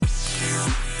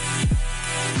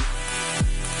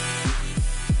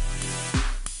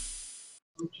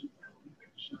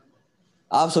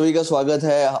आप सभी का स्वागत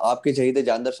है आपके चहीते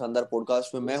जानदार शानदार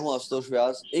पॉडकास्ट में। मैं हूं आशुतोष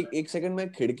व्यास। एक एक सेकंड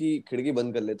में खिड़की खिड़की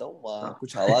बंद कर लेता हूँ, वहाँ हाँ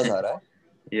कुछ आवाज आ रहा है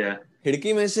या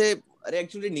खिड़की में से। अरे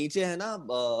एक्चुअली नीचे है ना,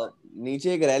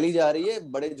 नीचे एक रैली जा रही है,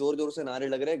 बड़े जोर जोर से नारे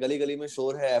लग रहे हैं, गली गली में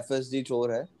शोर है, एफएसजी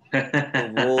शोर है। तो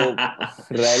वो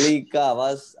रैली का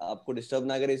आवाज आपको डिस्टर्ब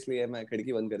ना करे, इसलिए मैं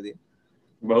खिड़की बंद कर दी।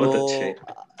 बहुत अच्छे।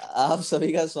 तो आप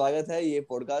सभी का स्वागत है ये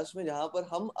पॉडकास्ट में, जहां पर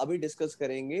हम अभी डिस्कस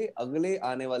करेंगे अगले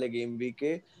आने वाले गेम वीक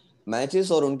के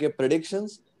मैचेस और उनके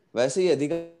प्रेडिक्शंस। वैसे ये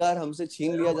अधिकार हमसे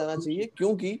छीन लिया जाना चाहिए,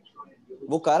 क्योंकि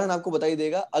वो कारण आपको बताई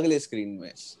देगा अगले स्क्रीन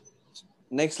में।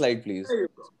 Next slide please.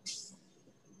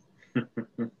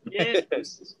 ये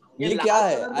ये ये क्या लाल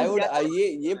है? कलर आई को वुड क्या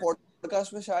ये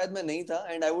पॉडकास्ट में शायद मैं नहीं था,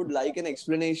 and I would like an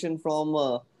explanation from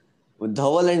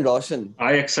Dhawal and Roshan.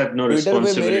 I accept no Twitter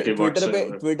पे मेरे responsibility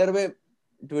whatsoever.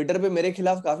 ट्विटर पे मेरे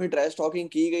खिलाफ काफी ट्रैश टॉकिंग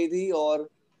की गई थी, और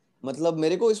मतलब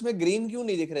मेरे को इसमें ग्रीन क्यों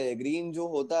नहीं दिख रहा है? ग्रीन जो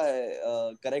होता है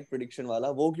करेक्ट प्रिडिक्शन वाला,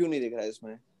 वो क्यों नहीं दिख रहा है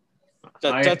इसमें?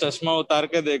 चच्चा I चश्मा उतार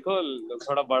के देखो,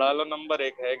 थोड़ा बढ़ा लो, नंबर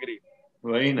एक है ग्रीन।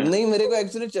 वही ना। नहीं, मेरे को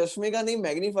एक्चुअली चश्मे का नहीं,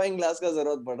 मैग्नीफाइंग ग्लास का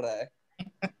जरूरत पड़ रहा है।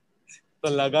 तो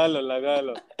लगा लो लगा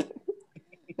लो।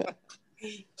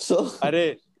 सो अरे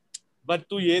बट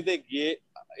तू ये देख,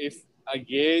 इफ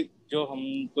ये जो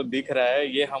हमको दिख रहा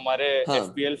है, ये हमारे हाँ,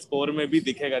 एफपीएल स्कोर में भी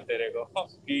दिखेगा तेरे को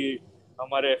कि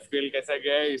हमारे एफपीएल कैसा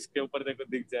गया है। इसके ऊपर देखो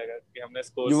दिख जाएगा कि हमने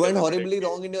स्कोर यू वेंट कैसा प्रेडिक्ट हॉरिबली किया।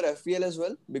 Wrong in your FPL as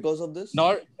well because of this.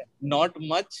 Not not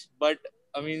much, but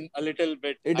I mean a little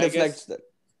bit it I guess. Reflects that.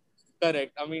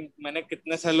 Correct. I mean मैंने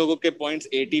कितने सारे लोगों के points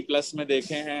 80 plus में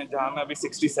देखे हैं, जहां मैं अभी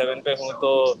 67 पे हूँ।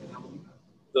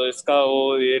 तो इसका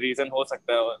वो ये रीजन हो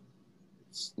सकता है।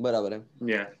 बराबर है।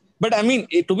 Yeah. But I mean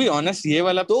to be honest, तो ये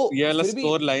वाला फिर भी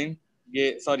स्कोर लाइन,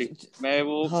 ये सॉरी, मैं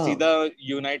वो हाँ, सीधा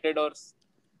यूनाइटेड और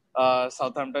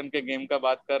साउथहैम्पटन के गेम का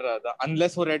बात कर रहा था।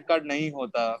 अनलेस वो रेड कार्ड नहीं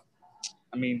होता,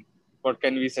 I mean what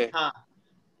can we से। हाँ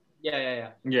या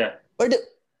Yeah.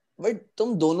 बट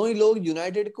तुम दोनों ही लोग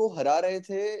यूनाइटेड को हरा रहे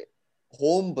थे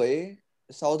होम पे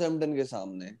साउथहैम्पटन के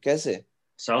सामने, कैसे?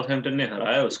 Southampton ने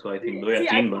हराया उसको I think 2 या सी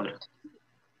आई 3 बार।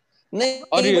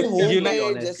 और नहीं, बट होम पे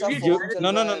ऑनेस्ट जैसा क्योंकि फॉर्म चल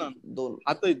नो नो रहा नो है नो, दोनों।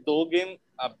 हाँ तो दो game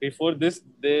before this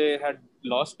they had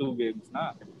lost 2 games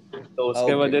ना, तो उसके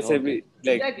ओके वजह से भी okay,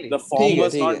 like exactly the form ठीक है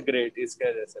वाज ठीक नॉट है, ग्रेट, इसके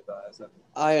वजह से था ऐसा।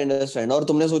 I understand. और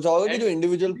तुमने सोचा होगा कि जो एंड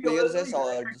इंडिविजुअल वी प्लेयर्स है ऑल्सो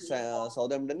यूनाइटेड टू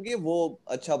साउथहैम्पटन के, वो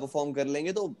अच्छा परफॉर्म कर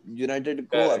लेंगे तो यूनाइटेड को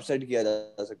करेक्ट। अपसेट किया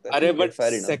जा सकता है। अरे ठीक है, बट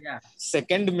फेयर इनफ। या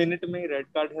सेकंड मिनट में ही रेड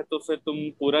कार्ड है, तो फिर तुम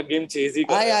पूरा गेम चेज ही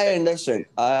कर आई रहे हो आई टेक्निकली। Understand,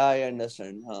 I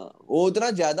understand. हाँ, वो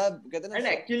उतना ज्यादा कहते हैं एंड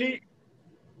ना। Actually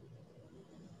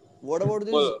what about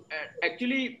this? बोलो।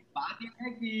 एक्चुअली बात ये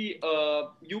है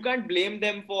कि you can't blame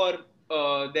them for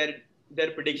their there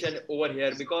prediction over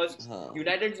here because हाँ,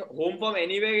 यूनाइटेड्स home form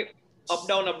anyway up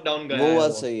down गया वो है बात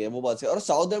वो। सही है, वो बात सही है। और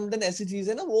साउथहैम्पटन ऐसी चीज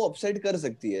है ना, वो अपसेट कर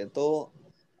सकती है, तो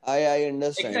आई आई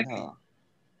अंडरस्टैंड। हाँ,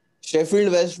 एग्जैक्टली शेफील्ड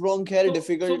वेस्ट ब्रॉम खैर so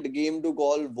difficult game to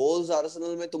call. वोल्स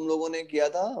Arsenal में तुम लोगों ने किया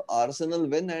था Arsenal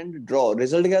win and draw,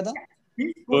 result क्या था?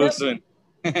 This could Wolves have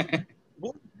win.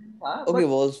 वो था okay, but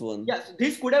वोल्स one. yes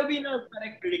this could have been a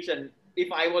correct prediction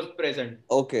if I was present.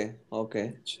 Okay okay,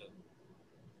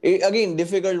 again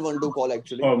difficult one two call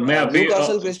actually. और मैं अभी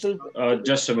Newcastle crystal.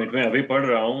 Just submit मैं अभी पढ़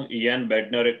रहा हूँ इयान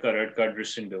बेडनर का रेड कार्ड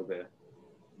रिसेंट हो गया।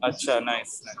 अच्छा,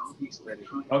 nice nice, very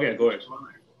good. Okay, go ahead.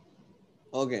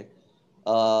 Okay,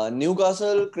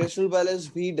 Newcastle crystal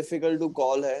palace भी डिफिकल्ट टू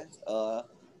कॉल है।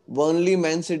 बर्नली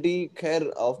मैन सिटी, खैर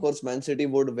of course Man City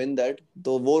would win that,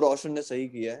 तो वो रोशन ने सही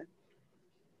किया है।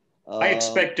 I uh,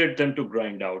 expected them to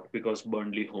grind out because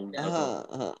Burnley home था तो।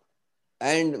 हाँ हाँ,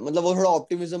 एंड मतलब वो थोड़ा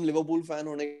ऑप्टिमिज्म लिवरपूल फैन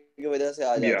होने की वजह से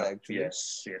आ जाता Yeah, है एक्चुअली। yes,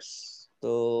 yes.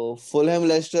 तो फुलहैम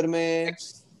लेस्टर में यू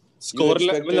स्कोर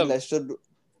एक्सपेक्टेड मतलब, लेस्टर।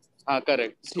 हाँ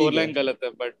करेक्ट, स्कोर ठीक है, लाइन गलत है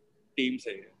बट टीम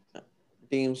सही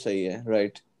टीम सही है,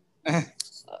 राइट। है।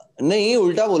 नहीं,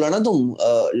 उल्टा बोला ना तुम,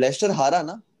 लेस्टर हारा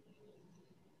ना।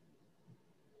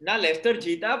 ना लेस्टर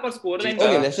जीता पर स्कोर लाइन जीता।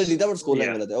 ओके, गलत लेस्टर है। जीता बट स्कोर लाइन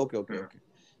Yeah. गलत है। Okay okay okay.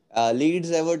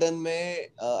 Leeds Everton में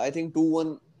आई थिंक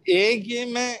 2-1। एक ये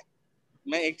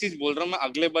मैं एक चीज बोल रहा हूँ, मैं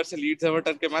अगले बार से लीड्स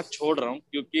एवर्टन के मैच छोड़ रहा हूँ,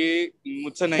 क्योंकि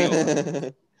मुझसे नहीं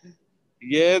होगा।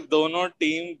 ये दोनों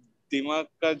टीम दिमाग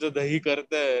का जो दही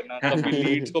करते हैं ना, कभी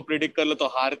लीड्स को प्रिडिक्ट कर लो तो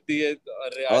हारती है।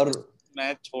 अरे यार, और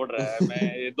मैच छोड़ रहा है,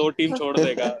 मैं ये 2 टीम छोड़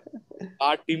देगा।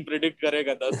 8 टीम प्रिडिक्ट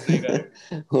करेगा, 10 नहीं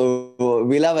करेगा।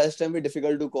 विला वेस्ट हैम भी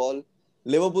difficult to call.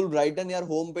 Liverpool Brighton, यार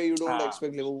होम पे यू डोंट हाँ,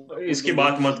 एक्सपेक्ट लिवरपूल इसकी टू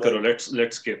बात लूज, मत करो, but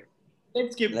let's skip.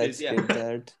 Let's skip let's this या स्किप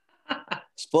दैट।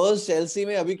 स्पर्स चेल्सी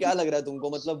में अभी क्या लग रहा है तुमको?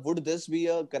 मतलब would this be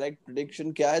a correct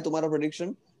prediction? क्या है तुम्हारा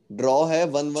प्रेडिक्शन? ड्रॉ है,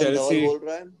 1-1 धवल चेल्सी। बोल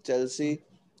रहा है। चेल्सी,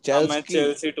 हाँ, मैं चेल्सकी।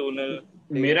 चेल्सी 2-0।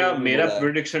 मेरा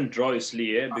prediction draw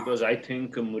इसलिए है because I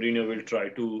think Mourinho will try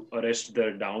to arrest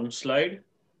their downslide.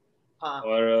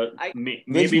 or which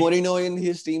maybe Mourinho in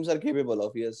his teams are capable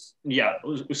of. Yes. yeah,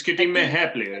 उसकी टीम में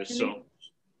है players. So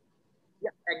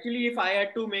actually, if I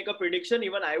had to make a prediction,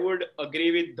 even I would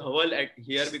agree with Dhaval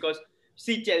here because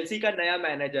see, Chelsea का नया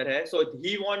manager है, so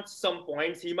he wants some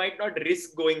points. He might not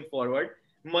risk going forward.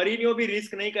 Mourinho भी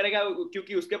risk नहीं करेगा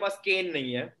क्योंकि उसके पास Kane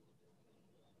नहीं है.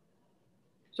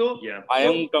 So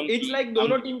it's like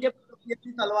दोनों टीम के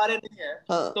तलवारें नहीं है,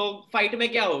 तो फाइट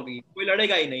में क्या होगी, कोई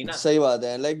लड़ेगा ही नहीं ना. सही बात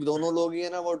है, लाइक दोनों लोग ही है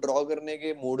ना वो ड्रॉ करने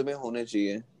के मूड में होने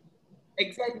चाहिए.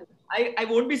 Exactly. I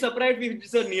won't be surprised if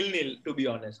it's a 0-0 to be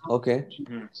honest. Okay.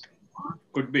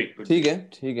 Could be. ठीक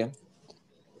है.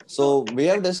 So we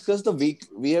have discussed the week.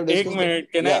 We have discussed. एक minute,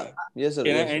 yes sir.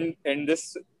 Can I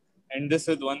end this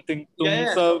with one thing? तुम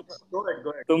सब Go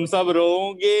ahead.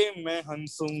 रोओगे, मैं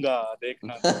हंसूंगा,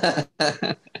 देखना.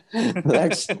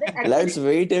 Let's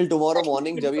wait till tomorrow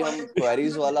morning जब भी हम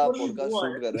queries वाला podcast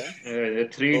shoot कर रहे हैं.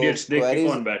 3 Idiots देख के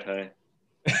कौन बैठा है?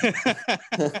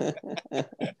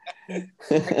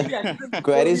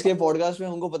 क्वेरीज के पॉडकास्ट में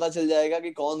हमको पता चल जाएगा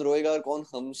कि कौन रोएगा और कौन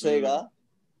हंसेगा,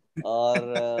 और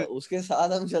उसके साथ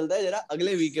हम चलते हैं जरा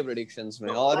अगले वीक के प्रेडिक्शंस में,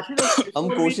 और हम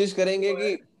कोशिश करेंगे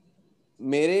कि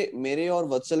मेरे और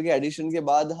वत्सल के एडिशन के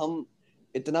बाद हम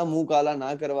इतना मुंह काला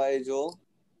ना करवाए जो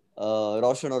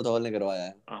रोशन और धवल ने करवाया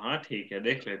है. हाँ ठीक है,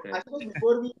 देख लेते हैं.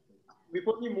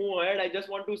 Before we move ahead, I just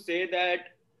want to say that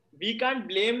we can't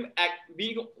blame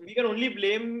we can only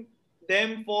blame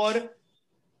them for,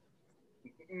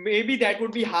 maybe that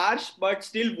would be harsh, but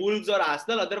still Wolves or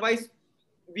Arsenal. Otherwise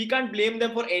we can't blame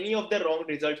them for any of their wrong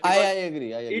results. I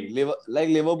agree. Like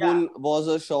Liverpool was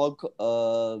a shock.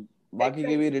 बाकी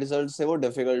के भी results थे वो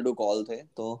difficult to call थे,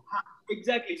 तो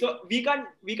exactly. So we can't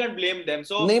blame them.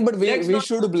 So नहीं, but we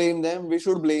should blame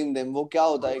them. वो क्या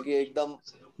होता है कि एकदम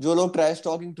जो लोग ट्रैश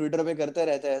टॉकिंग ट्विटर पे करते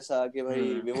रहते हैं ऐसा कि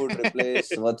भाई we would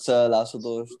replace वत्सल,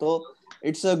 आशुतोष, तो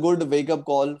it's a good wake up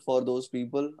call for those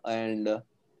people and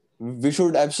we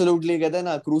should absolutely कहते हैं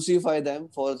ना crucify them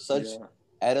for such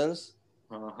errors.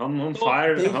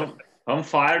 हम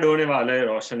फायर्ड होने वाले हैं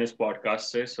रोशन इस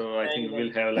पॉडकास्ट से, so I think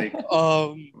we'll have like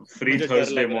free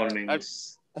Thursday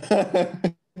mornings.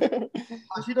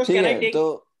 Ashutosh, can I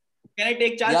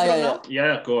take charge from now?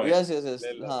 Yeah, go ahead. Yes.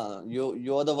 हाँ,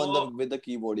 you are the one with the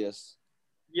keyboard. Yes.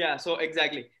 Yeah, so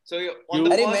exactly. So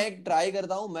अरे मैं try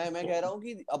करता हूँ, मैं कह रहा हूँ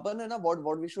कि अपन है ना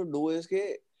what we should do is के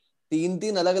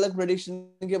 3 अलग-अलग prediction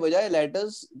के बजाय let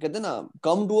us कहते हैं ना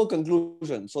come to a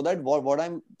conclusion, so that what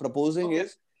I'm proposing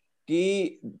is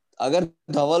कि अगर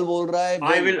धवल बोल रहा है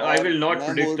I will not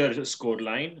predict the score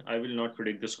line. I will not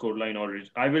predict the score line, or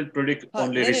I will predict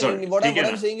only result. What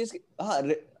I'm saying is हाँ,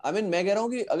 I mean मैं कह रहा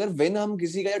हूँ कि अगर win हम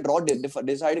किसी का या draw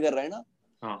decide कर रहे हैं ना,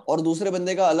 और दूसरे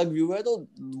बंदे का अलग व्यू है, तो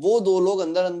वो दो लोग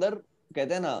अंदर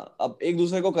कहते हैं ना अब एक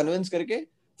दूसरे को कन्विंस करके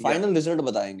फाइनल रिजल्ट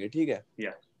बताएंगे, ठीक है?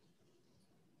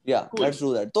 Yeah, let's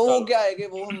do that. तो वो क्या है कि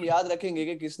वो हम याद रखेंगे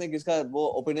कि किसने किसका वो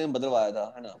ओपिनियन बदलवाया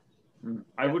था, है ना?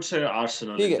 I would say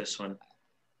Arsenal in this one.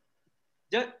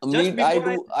 Just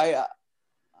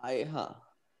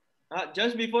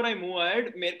before I move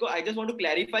ahead, I just want to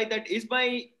clarify that is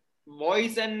my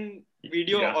voice and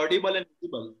video audible and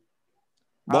visible?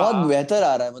 बहुत बेहतर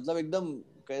आ रहा है, मतलब एकदम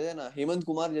कहते हैं ना हेमंत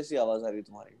कुमार जैसी आवाज आ रही है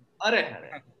तुम्हारी. अरे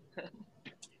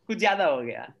कुछ ज्यादा हो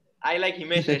गया. I like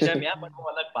Himesh Reshammiya, but वो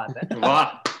अलग बात है. वाह.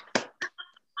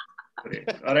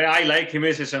 अरे I like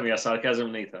Himesh Reshammiya, sarcasm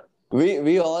नहीं था.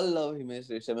 We all love Himesh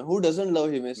Reshammiya. Who doesn't love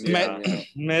Himesh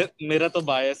Reshammiya? मेरा तो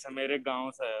बायस है, मेरे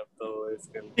गांव से है, तो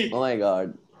इसके. Oh my God.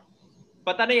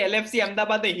 पता नहीं LFC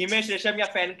अहमदाबाद में हिमेश रेशमिया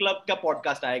फैन क्लब का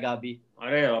पॉडकास्ट आएगा अभी.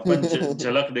 अरे अपन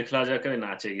झलक दिखला जाकर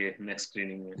नाचेंगे नेक्स्ट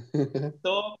स्क्रीनिंग में.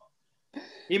 तो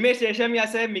हिमेश रेशमिया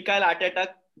से मिकाइल आर्टेटा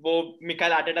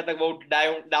तक वो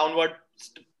डाउनवर्ड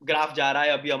ग्राफ जा रहा है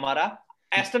अभी हमारा.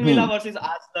 Aston villa versus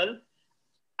Arsenal.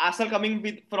 Arsenal coming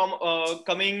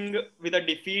with a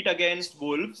defeat against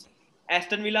Wolves.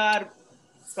 Aston Villa are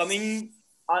coming.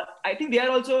 I think they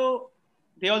also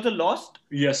lost.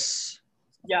 Yes.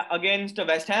 Yeah, against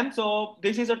West Ham. So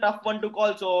this is a tough one to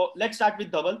call. So let's start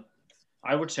with Dhaval.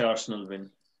 I would say Arsenal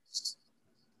win.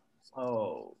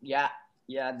 Oh yeah.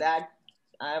 That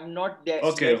I am not there.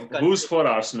 Okay, who's for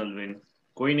Arsenal win?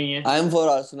 कोई नहीं है. I am for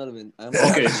Arsenal win.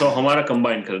 Okay, so हमारा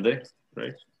combine कर दे,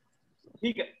 right?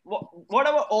 ठीक है. What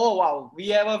about? Oh wow, we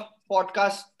have a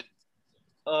podcast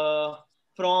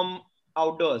from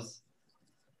outdoors.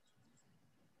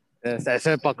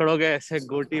 ऐसे पकड़ोगे, ऐसे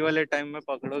गोटी वाले टाइम में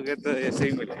पकड़ोगे तो ऐसे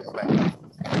ही मिलेगा.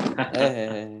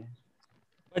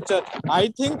 अच्छा, I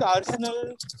think Arsenal.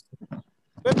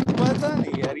 But पता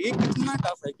नहीं यार ये कितना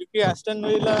टफ है क्योंकि Aston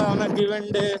villa on a given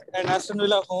day and Aston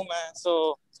villa home है सो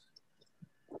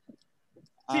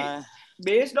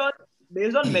based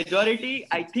on majority,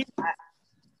 I think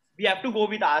we have to go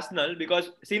with Arsenal because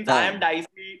since I am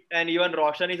dicey and even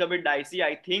Roshan is a bit dicey, I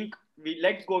think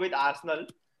let's go with Arsenal.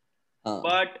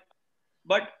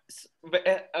 But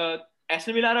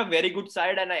Aston Villa are a very good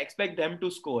side and I expect them to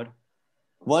score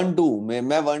 1-2. मैं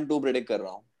 1-2 predict कर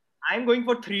रहा हूँ. I'm going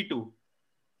for 3-2.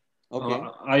 Okay.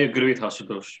 I agree with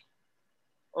Ashutosh.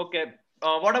 Okay.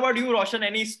 What about you, Roshan?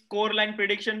 Any scoreline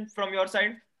prediction from your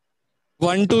side?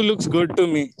 1-2 looks good to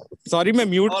me. Sorry मैं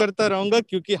mute करता रहूंगा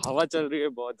क्योंकि हवा चल रही है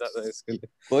बहुत ज्यादा इसके लिए.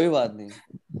 कोई बात नहीं.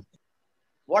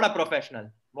 What a professional.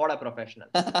 What a professional.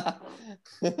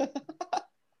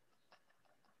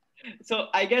 So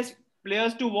I guess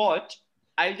players to watch.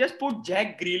 I'll just put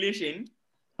Jack Grealish in.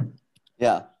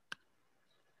 Yeah.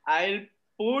 I'll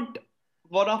put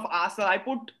one of Arsenal. I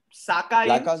put Saka in.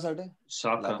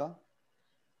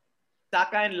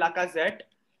 Saka and Lacazette.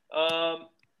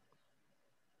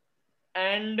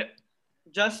 And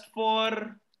just for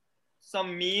some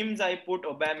memes, I put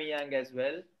Aubameyang as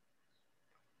well.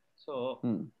 So,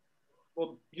 वो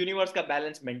universe का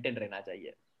balance maintain रहना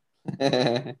चाहिए.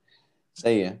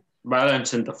 सही है.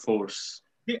 Balance in the force.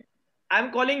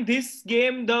 I'm calling this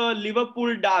game the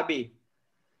Liverpool derby.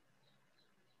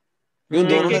 क्यों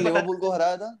दोनों ने Liverpool को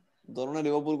हराया था? दोनों ने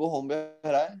लिवरपूल को होम पे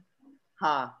हराया?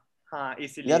 हाँ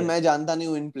इसीलिए. यार मैं जानता नहीं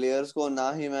हूँ इन प्लेयर्स को,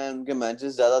 ना ही मैं उनके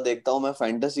मैचेस ज्यादा देखता हूँ. मैं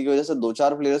फैंटेसी की वजह से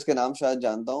 2-4 प्लेयर्स के नाम शायद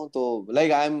जानता हूँ. तो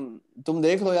तुम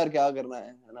देख लो यार क्या करना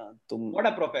है ना तुम. What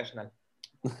a professional.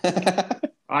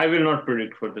 I will not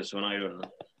predict for this one. I don't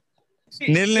know.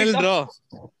 0-0 draw.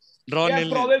 Draw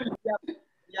 0-0. Probably.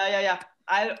 Yeah.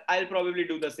 I'll probably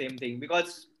do the same thing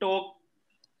because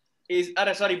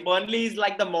Burnley is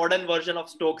like the modern version of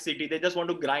Stoke City. They just want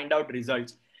to grind out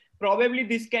results. Probably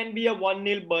this can be a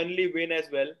 1-0 Burnley win as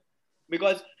well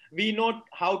because we know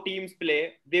how teams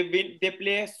play. They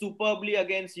play superbly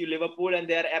against Liverpool and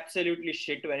they are absolutely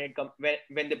shit when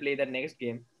they play their next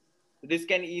game. This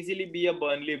can easily be a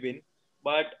Burnley win,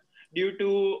 but due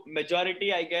to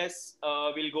majority, I guess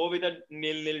we'll go with a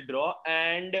 0-0 draw.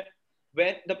 And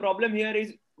when the problem here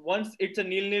is once it's a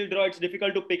 0-0 draw, it's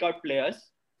difficult to pick out players.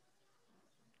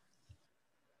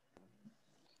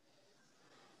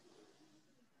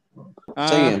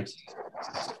 सही है.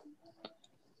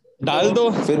 डाल दो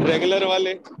फिर regular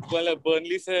वाले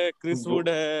Burnley से Chris Wood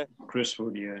है.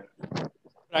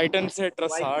 Brighton से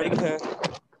Trossard है.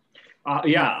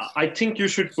 Yeah, I think you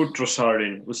should put Trossard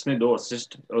in. उसने 2 assist,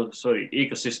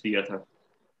 एक assist दिया था.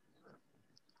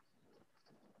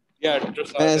 Yeah,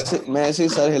 Trossard. मैं ऐसे ही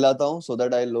सर हिलाता हूँ so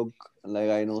that I look like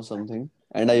I know something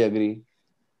and I agree.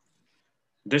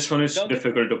 This one is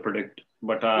difficult to predict,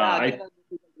 but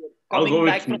I'll go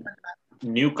with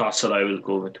Newcastle. I will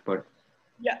go with, but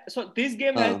yeah. So this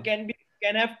game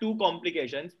can have 2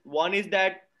 complications. One is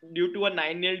that due to a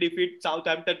 9-0 defeat,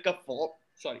 Southampton का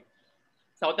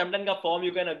form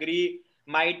you can agree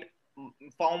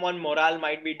form on morale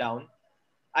might be down.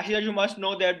 Actually, you must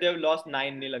know that they've lost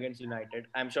 9-0 against United.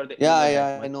 I'm sure they.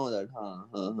 Yeah, I know that.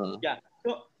 Yeah.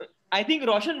 So I think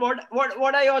Roshan,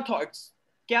 what are your thoughts?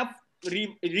 क्या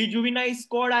rejuvenized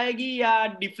squad आएगी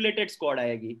या deflated squad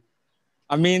आएगी?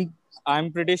 I mean, I'm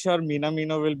pretty sure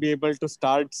Minamino will be able to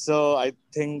start, so I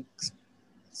think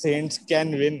Saints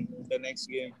can win the next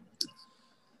game.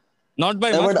 Not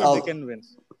by much, but they can win.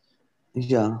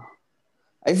 Yeah.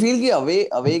 I feel कि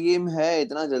away game है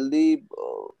इतना जल्दी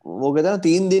वो कहते हैं ना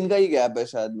 3 दिन का ही गैप है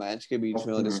शायद मैच के बीच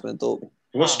में और इसमें तो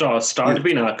वो start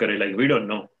भी ना करे like we don't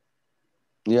know.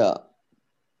 Yeah.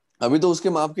 अभी तो उसके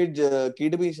माप की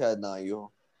किट भी शायद ना आई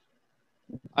हो.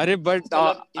 अरे but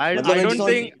I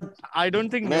don't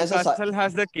think Newcastle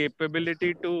has the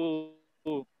capability to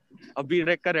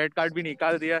अभी का रेड कार्ड भी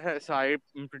निकाल दिया है, so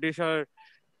I'm pretty sure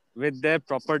with their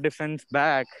proper defense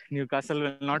back Newcastle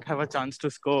will not have a chance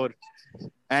to score.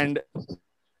 And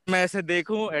मैं ऐसे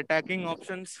देखूं attacking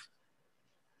options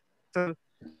है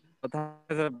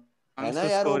ना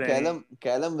यार. वो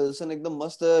कैलम विल्सन एकदम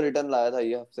मस्त रिटर्न लाया था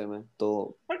ये हफ्ते में तो.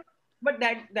 But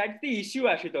that's the issue,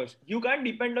 Ashutosh. You can't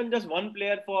depend on just one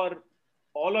player for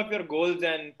all of your goals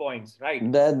and points, right?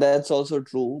 That's also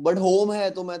true. But home है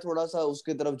तो मैं थोड़ा सा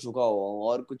उसके तरफ झुका हुआ हूँ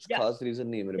और कुछ खास रीजन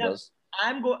नहीं है मेरे पास.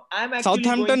 I'm actually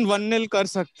Southampton 1-0 कर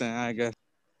सकते हैं, I guess.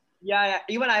 Yeah.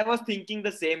 Even I was thinking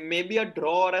the same. Maybe a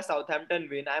draw or a Southampton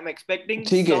win. I'm expecting.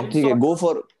 ठीक है.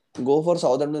 Go for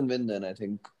Southampton win then. I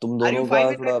think तुम दोनों का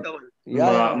थोड़ा.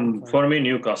 Yeah. For me,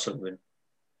 Newcastle win.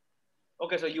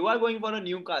 Okay, so you are going for a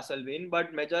Newcastle win,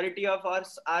 but majority of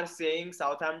us are saying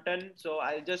Southampton. So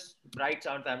I'll just write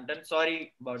Southampton.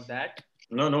 Sorry about that.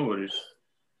 No worries.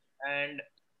 And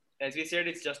as we said,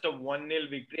 it's just a 1-0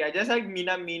 victory. I just like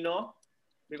Minamino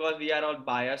because we are all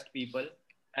biased people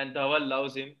and Dhaval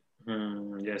loves him.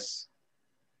 Yes.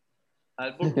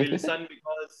 I'll put Wilson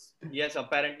because he has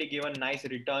apparently given nice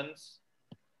returns.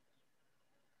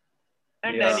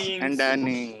 And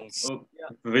Dennings.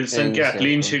 Wilson क्या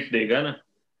clean sheet देगा ना?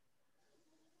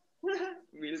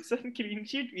 Wilson clean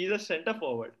sheet. He's a center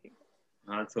forward.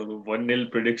 हाँ तो 1-0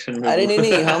 prediction में. अरे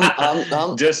नहीं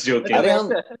हम just joking.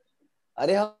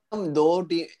 अरे हम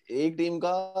एक टीम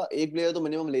का एक प्लेयर तो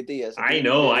मिनिमम लेते ही है. I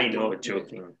know,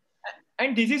 joking.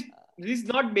 And this is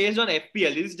not based on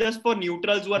FPL. This is just for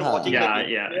neutrals who are watching the game.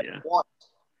 Yeah.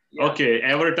 Okay,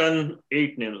 Everton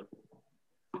 8-0.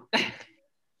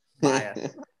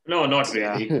 No, not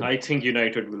really. I think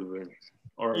United will win.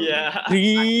 Or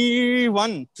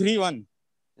 3-1.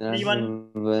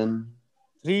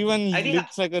 3-1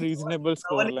 looks like a reasonable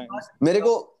scoreline.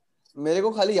 मेरे को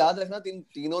खाली याद रखना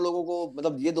तीनों लोगों को,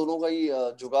 मतलब ये दोनों का ही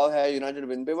झुकाव है यूनाइटेड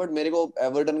विन पे, बट मेरे को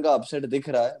एवर्टन का अपसेट दिख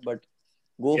रहा है, but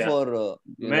go for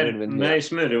United win. मैं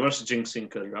इसमें रिवर्स जिंक्सिंग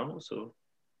कर रहा हूं, so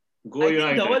go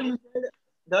United.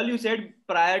 Dhawal, you said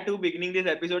prior to beginning this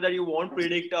episode that you won't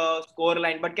predict a score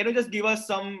line, but can you just give us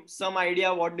some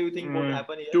idea what do you think would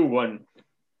happen here? 2-1,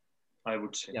 I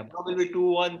would say. Yeah, probably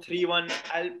 2-1, 3-1.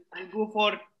 I'll go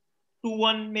for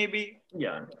 2-1 maybe.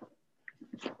 Yeah.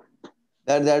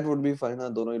 That would be fine. हाँ,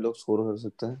 दोनों ही लोग score कर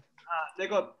सकते हैं. हाँ,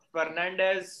 देखो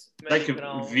Fernandez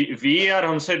VR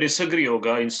हमसे disagree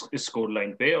होगा इस स्कोर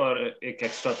लाइन पे और एक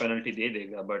एक्स्ट्रा पेनल्टी दे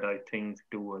देगा, but I think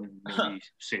 2-1 may be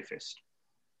safest.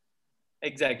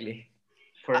 Exactly.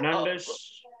 Fernandes.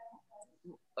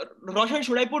 Roshan,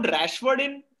 should I put Rashford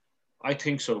in? I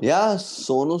think so. Yeah,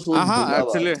 Sonu Sood.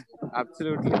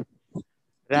 Absolutely.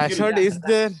 Rashford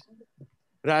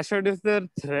is their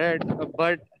threat,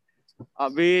 but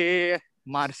अभी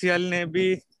Martial ने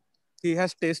भी he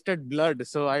has tasted blood,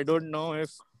 so I don't know if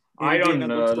I don't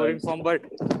know scoring form, but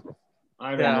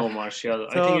I don't know Martial.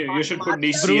 I think you should put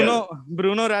DCL.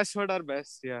 Bruno Rashford are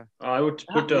best. Yeah. I would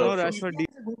put Bruno Rashford.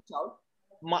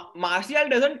 Martial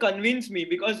doesn't convince me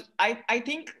because I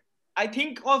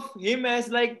think of him as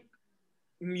like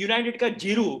United का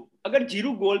Giroud. अगर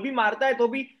Giroud गोल भी मारता है तो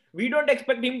भी we don't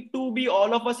expect him to be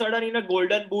all of a sudden in a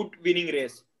golden boot winning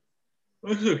race.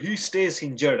 He stays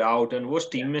injured out and वो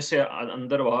team में से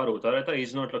अंदर बाहर होता रहता है.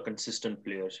 He's not a consistent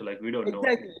player, so like we don't know.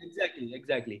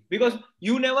 Exactly. Because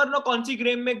you never know कौन सी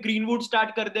गेम में Greenwood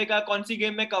start कर देगा, कौन सी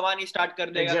गेम में Cavani start कर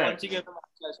देगा, कौन सी गेम में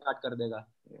Martial start कर देगा.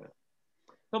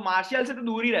 तो Martial से तो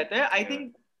दूर ही रहते हैं. I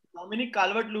think Dominic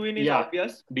Calvert-Lewin is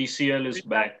obvious. DCL is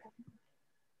back.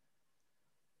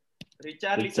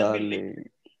 Richarlison will lead.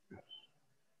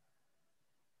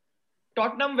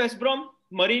 Tottenham West Brom,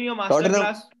 Mourinho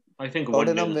masterclass. I think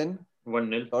Tottenham win.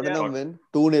 1-0. Tottenham win.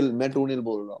 2-0. मैं 2-0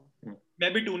 बोल रहा हूँ.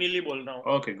 मैं भी 2-0 ही बोल रहा हूँ.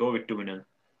 Okay, go with 2-0.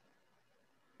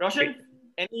 Roshan,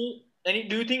 any?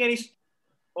 Do you think any?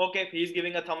 Okay, he's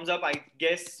giving a thumbs up. I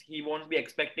guess he won't be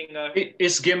expecting a.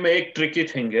 इस गेम में एक tricky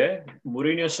thing है.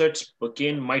 Mourinho said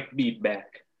Kane might be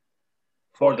back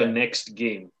for the next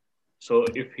game. So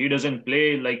if he doesn't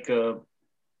play like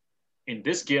in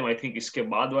this game, I think इसके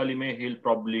बाद वाली में he'll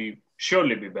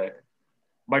surely be back.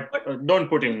 But don't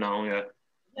put him now. Yeah,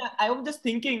 I was just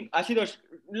thinking, Ashutosh,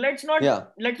 let's not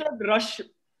rush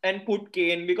and put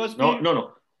Kane because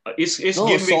no. इस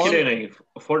game में के लिए नहीं,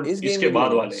 for इसके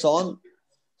बाद वाले.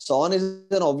 Son is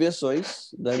an obvious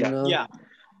choice. Then, yeah.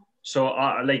 So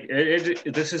like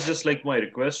this is just like my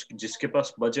request. जिसके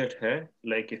पास budget है,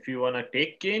 like if you wanna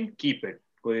take Kane, keep it.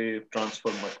 कोई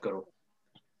transfer मत करो.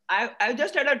 I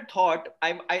just had a thought.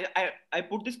 I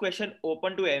put this question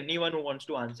open to anyone who wants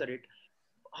to answer it.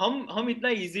 हम इतना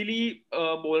easily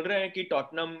बोल रहे हैं कि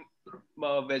Tottenham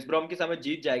West Brom के सामने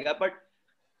जीत जाएगा, but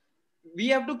we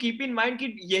have to keep in mind कि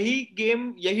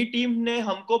यही टीम ने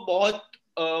हमको बहुत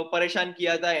परेशान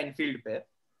किया था एनफील्ड पे.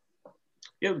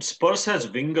 Yeah, Spurs has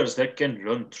wingers that can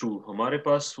run through. हमारे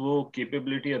पास वो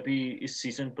capability अभी इस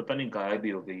सीजन पता नहीं गायब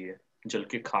ही हो गई है, जल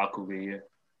के खाक हो गई है.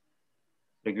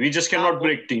 Like we just cannot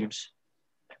break teams.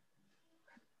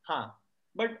 हाँ,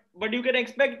 but you can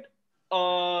expect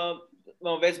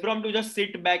West Brom to just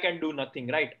sit back and do nothing,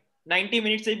 right? 90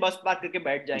 minutes से ही बस पार करके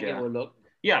बैठ जाएंगे वो लोग.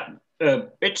 Yeah.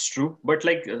 It's true, but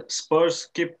like Spurs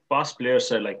के पास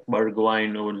players है like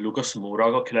Bergwijn और Lucas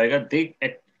Moura को खिलाएगा.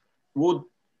 वो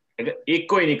एक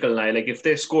को ही निकलना है. Like if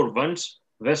they score once,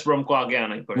 West Brom को आगे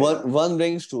आना ही पड़ेगा. One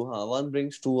brings two, हाँ. One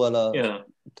brings two वाला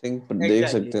thing देख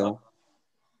सकते हो.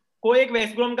 कोई एक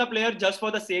West Brom का player just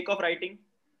for the sake of writing.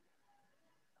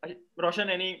 Roshan,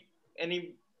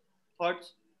 any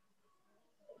thoughts?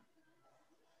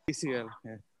 DCL.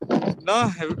 Yeah. No,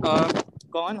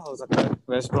 कौन हो सकता है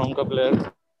वेस्ट ब्रॉम का player?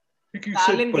 You said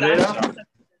Carlin Pereira. Grant,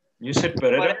 You said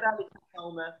Pereira. Pereira लिख सकता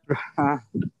हूँ मैं.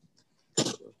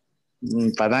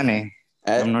 पता नहीं.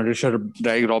 I'm not sure.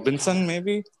 Like Robinson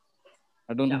maybe.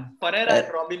 I don't know. Pereira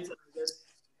and Robinson, I guess.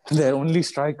 Their only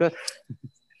striker.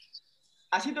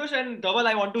 Ashutosh and Dhawal,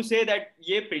 I want to say that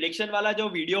ये prediction वाला जो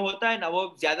video होता है ना,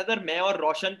 वो ज्यादातर मैं और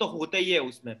रोशन तो होते ही है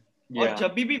उसमें. और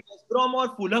जब भी वेस्ट ब्रॉम और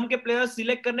फुलहम के प्लेयर्स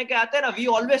सिलेक्ट करने के आते हैं ना, वी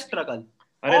ऑलवेज स्ट्रगल.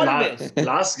 अरे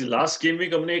लास्ट गेम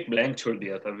वीक हमने एक ब्लैंक छोड़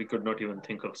दिया था. We could not even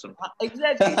think of something.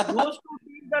 Exactly. Those two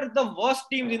teams are the worst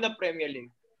teams in the Premier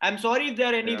League. I'm sorry if there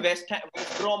are any West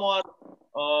Brom or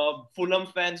Fulham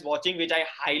fans watching, which I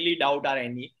highly doubt are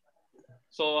any.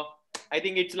 So I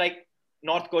think it's like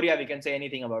North Korea. We can say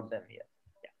anything about them here.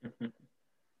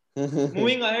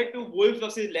 Moving ahead to Wolves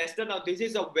versus Leicester. Now this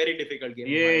is a very difficult game.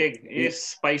 ये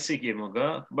spicy game होगा,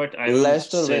 but I will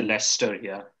say Leicester.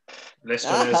 Yeah,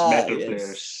 Leicester has better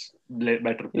players.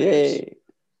 Better players. Yay.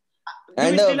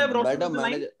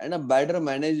 And a better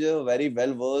manager, very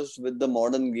well versed with the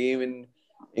modern game in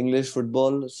English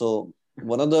football. So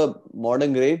one of the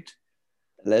modern great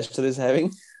Leicester is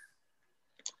having.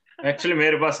 Actually,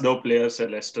 मेरे पास दो players है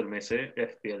Leicester में से,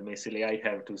 FPL में, इसलिए I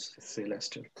have to say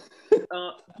Leicester.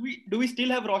 Do we still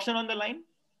have Roshan on the line?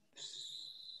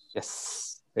 Yes.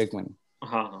 एक minute.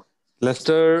 हाँ.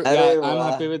 Leicester. Yeah, I'm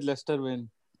happy with Leicester win.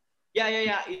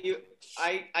 Yeah.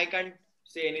 I can't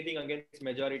say anything against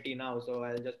majority now, so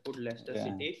I'll just put Leicester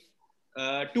City.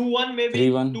 2-1 maybe.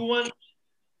 3-1. 2-1.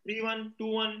 3-1.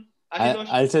 2-1.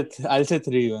 I'll say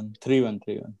 3-1.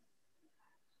 3-1.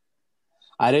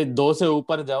 अरे 2 से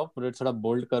ऊपर जाओ, थोड़ा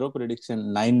bold करो prediction.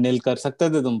 9-0 कर सकते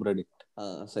थे तुम प्रेडिक्ट.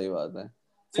 हाँ सही बात है.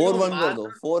 4-1 कर दो.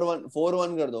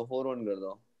 4-1 कर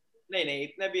दो. नहीं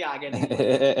इतने भी आगे नहीं.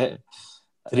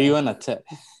 3-1 अच्छा है.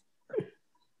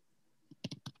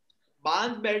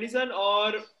 बार्न्स, मैडिसन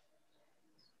और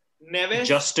नेवेस.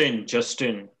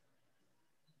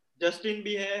 Justin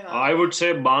भी है. हाँ. I would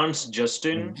say Barnes,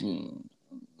 Justin.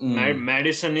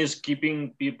 Madison is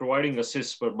providing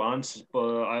assists, but Barnes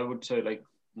I would say like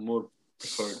more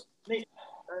preferred.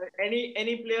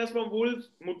 Any players from Wolves?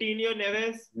 Moutinho,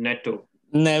 Neves? Neto.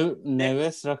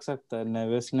 Neves रख सकता है.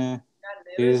 Neves ने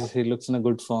he looks in a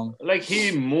good form. Like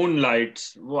he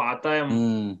moonlights. वो आता है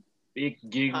एक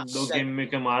game 2 game में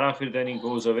के मारा, फिर then he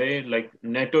goes away. Like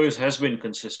Neto has been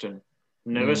consistent.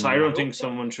 Neves, I don't think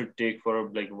someone should take for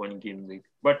like 1 game week.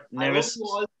 But Neves. I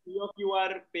hope all 3 of you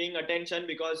are paying attention,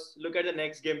 because look at the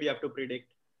next game we have to predict.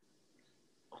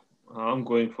 I'm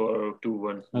going for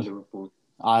 2-1 Liverpool.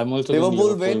 I'm also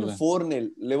Liverpool win 4-0.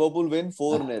 Liverpool win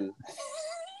 4-0.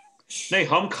 नहीं,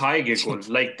 हम खाएंगे गोल.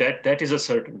 Like that is a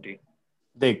certainty.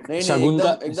 देख शगुन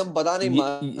का एकदम पता नहीं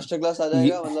master class आ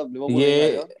जाएगा. मतलब लिवरपूल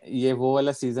ये वो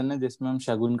वाला सीजन है जिसमें हम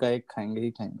शगुन का एक खाएंगे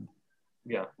ही खाएंगे.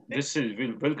 Yeah, this is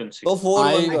will concede. तो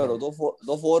 4-1 करो.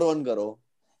 तो 4-1 करो.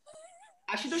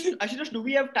 Ashutosh, do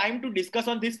we have time to discuss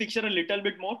on this fixture a little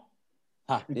bit more?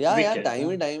 हाँ. यार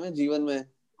टाइम है जीवन में.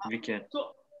 We can. So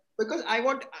because I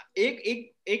want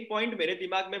एक पॉइंट मेरे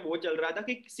दिमाग में वो चल रहा था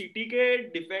कि सिटी के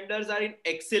defenders are in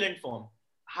excellent form.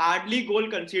 Hardly गोल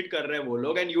कंसीड कर रहे हैं वो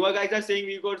लोग, and you guys are saying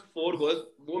we got 4 goals.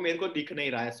 वो मेरे को दिख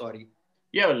नहीं रहा है. Sorry.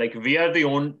 Yeah, like we are the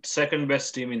second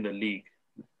best team in the league.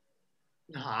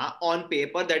 हाँ, on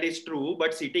paper that is true,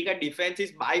 but City का defense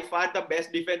is by far the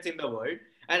best defense in the world,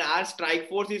 and our strike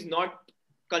force is not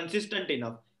consistent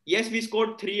enough. Yes, we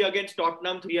scored 3 against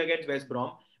Tottenham, 3 against West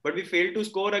Brom, but we failed to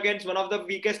score against one of the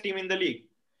weakest team in the league.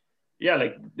 Yeah,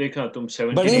 like देखा तुम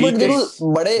 17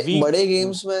 बड़े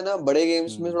games में ना, बड़े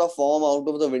games में थोड़ा form out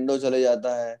of the window चले जाता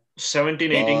है.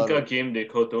 17-18 का गेम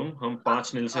देखो तुम, हम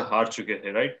 5-0 से हार चुके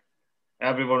थे, right?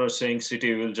 Everyone was saying City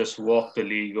will just walk the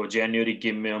league, और January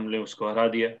game में हमने उसको हरा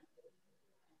दिया.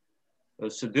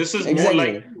 So this is more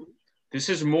like, this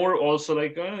is more also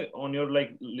like on your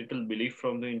like little belief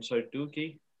from the inside too, कि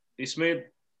इसमें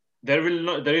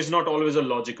there is not always a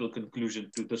logical conclusion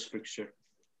to this fixture.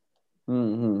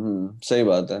 सही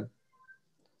बात है.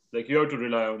 Like you have to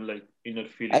rely on like inner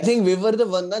feeling. I think we were the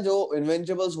one ना जो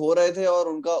invincibles हो रहे थे और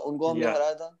उनको हमने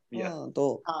हराया था.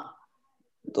 हाँ,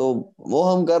 तो वो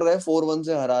हम कर रहे हैं. 4-1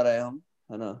 से हरा रहे हैं हम,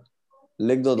 है ना.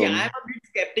 लिख दो तुम. I am a bit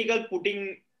skeptical putting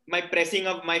my pressing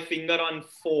of my finger on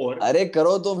 4. अरे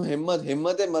करो तुम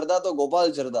हिम्मत है मर्दा तो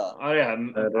गोपाल चरदा. अरे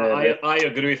I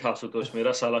agree with आशुतोष.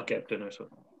 मेरा साला कैप्टन है.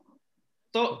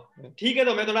 तो ठीक है,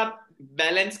 तो मैं थोड़ा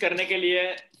बैलेंस करने के लिए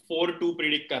 4-2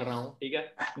 प्रिडिक्ट कर रहा हूँ. ठीक है.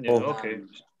 ओके.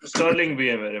 स्टर्लिंग भी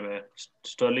है मेरे में.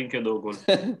 स्टर्लिंग के 2 गोल.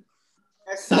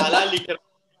 साला लिख रहा हूँ.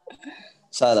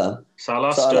 Salah,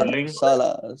 Sterling.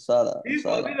 Salah. This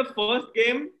will be the first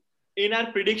game in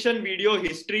our prediction video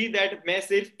history that मैं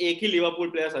सिर्फ एक ही लिवरपूल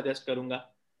प्लेयर सजेस्ट करूंगा.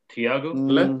 Thiago?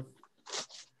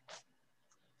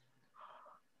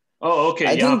 Oh, okay.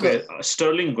 I यहाँ think पे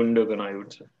Sterling Gundogan, I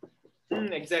would say.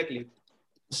 Exactly.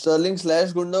 Sterling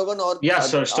slash Gundogan और Yeah,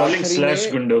 sir. Sterling आखिरी slash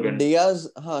में Gundogan. डियाज,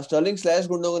 हाँ स्टर्लिंग स्लैश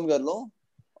गुंडोगन कर लो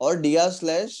और डियाज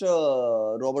स्लैश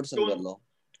रॉबर्टसन कर लो.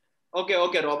 ओके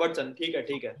ओके रॉबर्टसन,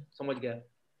 ठीक है समझ गया.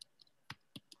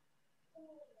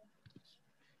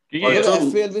 क्योंकि तो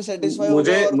एफपीएल भी सेटिस्फाई हो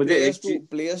गया और मुझे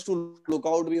प्लेयर्स टू लुक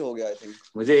आउट भी हो गया. आई थिंक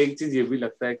मुझे एक चीज ये भी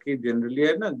लगता है कि जनरली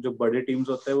है ना, जो बड़े टीम्स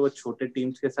होते हैं वो छोटे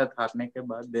टीम्स के साथ हारने के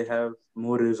बाद they have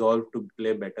more resolve to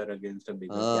play better against a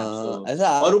bigger gap. सो ऐसा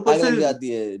और ऊपर आग से लग जाती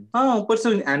है. हाँ, ऊपर से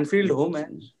एनफील्ड होम है.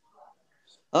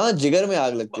 हाँ जिगर में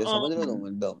आग लगती है, समझ रहे हो तुम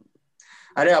एकदम.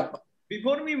 अरे आप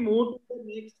Before we move to the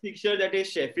next fixture, that is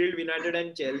Sheffield United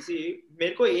and Chelsea,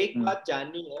 मेरे को एक बात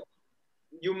जाननी है.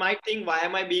 You might think, why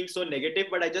am I being so negative?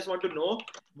 But I just want to know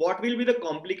what will be the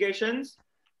complications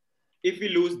if we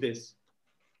lose this.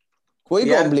 कोई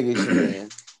complication नहीं है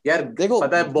यार. देखो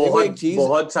पता है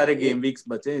बहुत सारे गेम वीक्स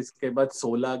बचे, इसके बाद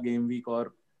 16 गेम वीक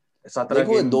और 17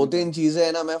 देखो गेम. 2-3 चीजें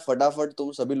है ना, मैं फटाफट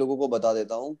तुम सभी लोगों को बता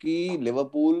देता हूँ कि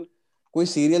लिवरपूल कोई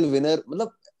सीरियल विनर,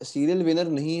 मतलब सीरियल विनर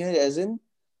नहीं है, एज इन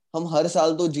हम हर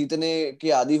साल तो जीतने के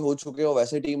आदी हो चुके हो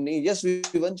वैसे टीम नहीं. Yes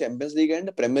we one champions league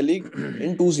and premiere league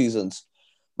in 2 seasons,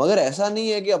 मगर ऐसा नहीं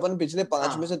है कि अपन पिछले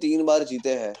 5 में से 3 बार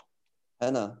जीते हैं,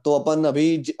 है ना. तो अपन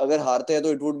अभी अगर हारते हैं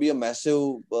तो it would be a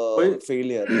massive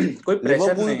failure.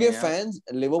 Liverpool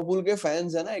के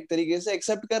फैंस है ना एक तरीके से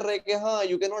एक्सेप्ट कर रहे हैं कि हाँ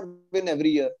you can not win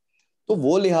every year. तो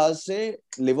वो लिहाज से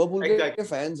लिवरपूल के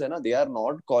फैंस है ना, they are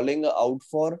not calling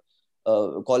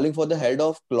for the head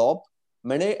of Klopp.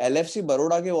 मैंने एलएफसी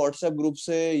बरोडा के व्हाट्सएप ग्रुप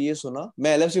से ये सुना.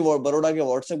 मैं एलएफसी बरोडा के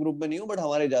व्हाट्सएप ग्रुप में नहीं हूँ, बट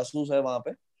हमारे जासूस है वहां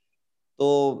पे,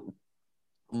 तो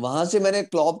वहां से मैंने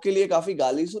क्लॉप के लिए काफी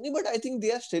गाली सुनी. But I think they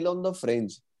are still on the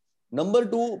fringe. Number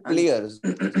 2 players.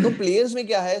 तो प्लेयर्स में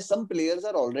क्या है, some players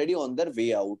are already on their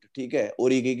way out. ठीक है,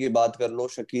 ओरिगी की बात कर लो,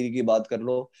 शकीर की बात कर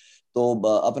लो, तो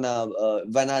अपना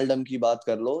वैनाल्डम की बात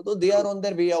कर लो, तो they are on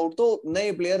their way out. तो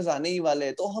नए प्लेयर्स आने ही वाले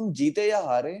हैं. तो हम जीते या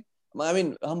हारे, आई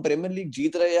मीन हम प्रीमियर लीग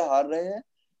जीत रहे या हार रहे हैं,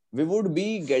 we would be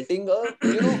getting a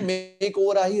make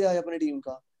over आ ही रहा है अपनी टीम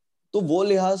का. तो वो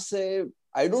लिहाज से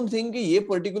आई डोंट थिंक कि ये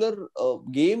पर्टिकुलर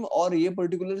गेम और ये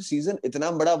पर्टिकुलर सीजन इतना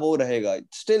बड़ा वो रहेगा.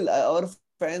 Still our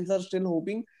fans are still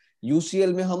hopping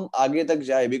UCL में हम आगे तक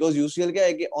जाए, बिकॉज यूसीएल क्या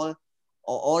है कि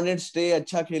ऑन इट्स डे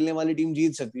अच्छा खेलने वाली टीम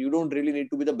जीत सकती है. You don't really need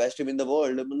to be the best team in the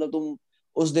world. मतलब तुम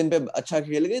उस दिन पे अच्छा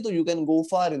खेल गए तो you can go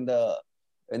far in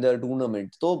the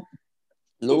tournament. तो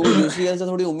लोगों को यूसीएल से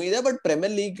थोड़ी उम्मीद है, बट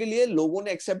प्रीमियर लीग के लिए लोगों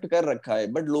ने एक्सेप्ट कर रखा है.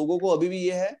 बट लोगों को अभी भी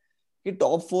ये है कि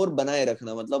टॉप 4 बनाए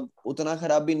रखना, मतलब उतना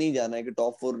खराब भी नहीं जाना है कि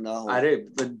टॉप 4 ना हो. अरे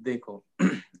देखो,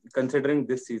 considering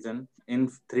this season, in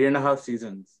 3.5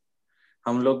 seasons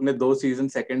हम लोग ने 2 सीजन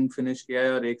सेकंड फिनिश किया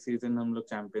है और 1 सीजन हम लोग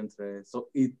चैंपियंस रहे. सो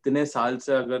इतने साल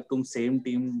से अगर तुम सेम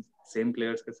टीम सेम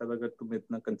प्लेयर्स के साथ अगर तुम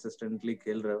इतना कंसिस्टेंटली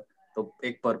खेल रहे हो तो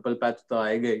एक पर्पल पैच तो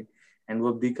आएगा ही. एंड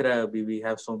वो दिख रहा है अभी. We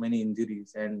have so many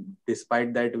injuries and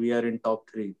despite that we are in top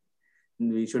 3.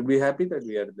 We should be happy that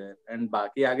we are there. And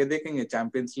बाकी आगे देखेंगे,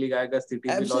 चैंपियंस लीग आएगा, सिटी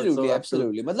will also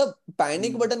absolutely. मतलब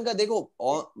पैनिक बटन का देखो,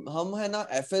 हम है ना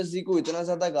एफएसजी को इतना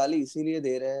ज्यादा गाली इसीलिए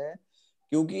दे रहे हैं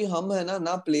क्योंकि हम है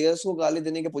ना प्लेयर्स को गाली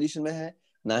देने के पोजीशन में है,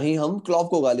 ना ही हम क्लॉप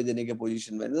को गाली देने के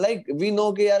पोजीशन में. लाइक वी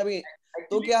नो कि यार अभी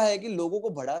तो क्या है कि लोगों को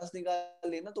भड़ास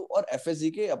निकाल लेना. तो और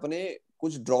एफएसजी के अपने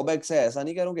कुछ ड्रॉबैक्स है, ऐसा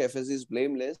नहीं कह रहा हूँ कि FSG is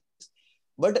blameless,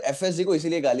 but FSG को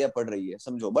इसीलिए गालियां पड़ रही है,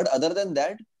 समझो. बट अदर देन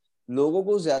दैट लोगों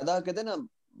को ज्यादा कहते हैं ना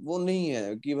वो नहीं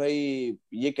है कि भाई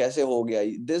ये कैसे हो गया.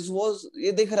 दिस वाज,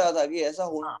 ये दिख रहा था कि ऐसा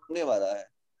होने वाला है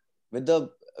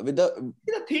विद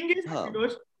द थिंग इज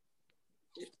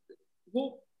वो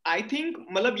आई थिंक,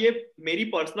 मतलब ये मेरी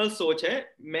पर्सनल सोच है.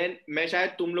 मैं शायद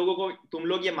तुम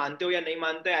लोग ये मानते हो या नहीं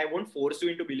मानते. I won't force you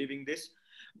into believing this,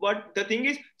 but the thing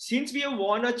is since we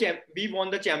won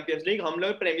the champions league, हम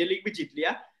लोग प्रीमियर लीग भी जीत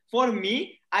लिया. For me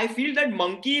I feel that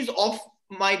monkey is of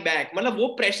my back. मतलब वो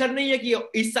प्रेशर नहीं है कि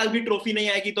इस साल भी ट्रॉफी नहीं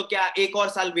आएगी तो क्या एक और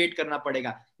साल वेट करना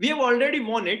पड़ेगा. We have already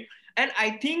won it and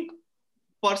I think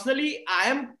personally I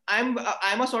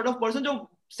am a sort of person जो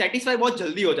सेटिस्फाई बहुत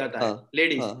जल्दी हो जाता है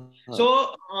ladies. So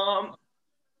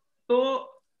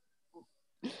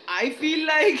I feel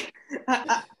like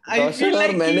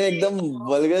और मैंने एकदम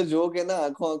वल्गर जोक है ना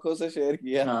आंखों से शेयर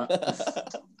किया.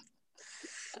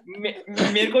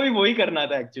 मेरे को भी वही करना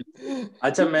था एक्चुअली.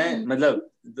 अच्छा, मैं मतलब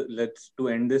लेट्स टू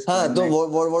एंड दिस. हाँ, तो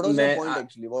what was the point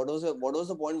actually? What was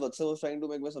the point Vatsal was trying to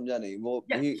make? मैं समझा नहीं वो.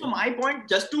 So my point,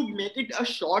 just to make it a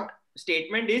short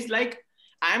statement, is like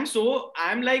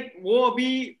I'm like वो अभी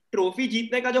trophy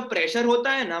जीतने का जो प्रेशर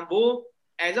होता है ना, वो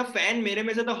एज अ फैन मेरे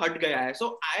में से तो हट गया है.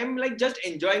 So I'm like just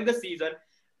enjoying the season.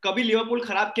 कभी लिवरपूल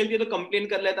खराब खेलती है तो कंप्लेन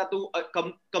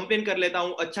कर लेता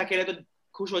हूँ, अच्छा खेले तो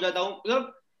खुश हो जाता हूँ.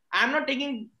 मतलब I am not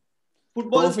taking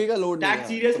football trophy का लोड नहीं दैट है.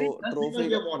 सीरियसली ट्रॉफी because we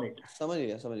का have won it. समझ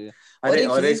गया. अरे, और एक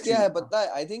और चीज एक क्या चीज है पता है,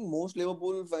 I think most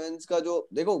Liverpool fans का जो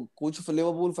देखो, कुछ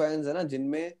लिवरपूल फैंस है ना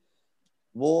जिनमें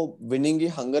वो विनिंग की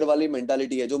हंगर वाली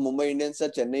मेंटालिटी है, जो मुंबई इंडियंस या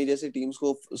चेन्नई जैसी टीम्स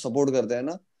को सपोर्ट करते हैं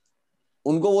ना,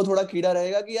 उनको वो थोड़ा कीड़ा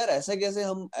रहेगा कि यार ऐसे कैसे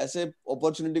हम ऐसे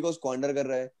अपॉर्चुनिटी को स्क्वांडर कर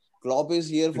रहे हैं. Klopp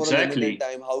is here for a limited Exactly.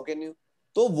 Time, how can you.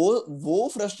 तो वो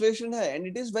फ्रस्ट्रेशन है and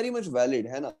it is very much valid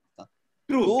है ना.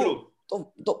 True.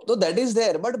 तो that is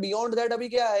there, but beyond that अभी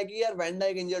क्या है कि यार वैन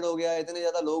डाइक इंजर्ड हो गया, इतने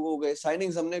ज्यादा लोग हो गए,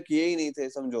 साइनिंग्स हमने किए ही नहीं थे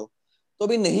समझो. तो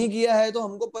अभी नहीं किया है तो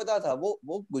हमको पता था.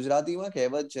 वो गुजराती में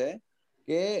कહેવત છે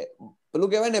કે પેલું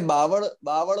કહેવાય ને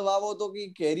બાવળ વાવો તો की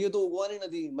કેરીઓ तो उगवानी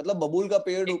નથી, मतलब बबूल का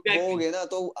पेड़ Exactly. बोओगे ना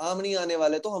तो आम नहीं आने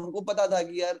वाले. तो हमको पता था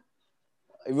कि यार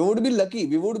we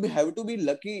would have to be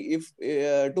lucky if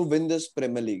to win this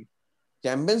Premier League.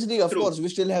 Champions league of True. Course we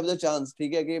still have the chance,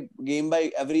 ठीक है कि game bye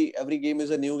every game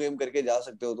is a new game करके जा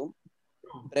सकते हो तुम.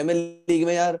 प्रीमियर लीग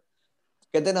में यार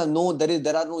कहते हैं ना, no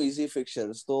there are no easy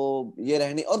fixtures. तो ये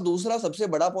रहने. और दूसरा सबसे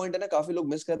बड़ा पॉइंट है ना, काफी लोग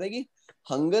मिस कर रहे हैं कि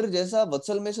हंगर जैसा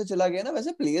वत्सल में से चला गया ना,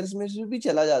 वैसे प्लेयर्स में से भी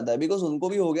चला जाता है. बिकॉज उनको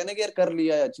भी हो गया ना कि यार कर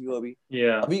लिया है अच्छी को अभी.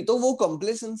 Yeah. अभी तो वो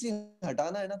कंप्लेसेंसी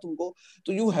हटाना है ना तुमको.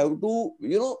 तो यू हैव टू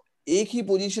एक ही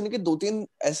पोजीशन के 2-3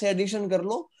 ऐसे एडिशन कर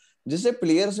लो जिससे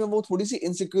प्लेयर्स में वो थोड़ी सी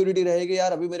इनसिक्योरिटी रहेगी.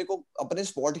 यार अभी मेरे को अपने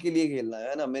स्पॉट के लिए खेलना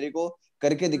है ना, मेरे को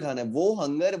करके दिखाना है. वो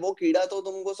हंगर, वो कीड़ा तो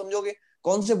तुमको समझोगे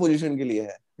कौन से पोजीशन के लिए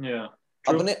है. Yeah.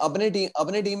 True.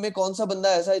 अपने टीम में कौन सा बंदा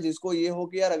ऐसा है जिसको ये हो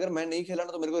कि यार अगर मैं नहीं खेला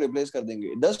ना तो मेरे को रिप्लेस कर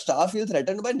देंगे. Does star feel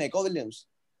threatened by Neco Williams?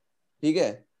 ठीक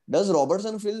है. Does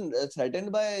Robertson feel threatened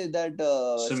by that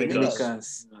Tsimikas?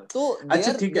 Simicast. तो दे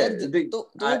अच्छा आर ठीक दे है, आर देख, तो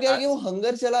वो क्या है कि वो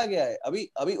हंगर चला गया है.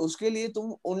 अभी उसके लिए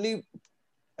तुम ओनली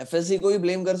एफएससी को ही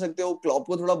ब्लेम कर सकते हो, क्लॉप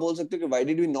को थोड़ा बोल सकते हो कि why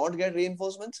did we not get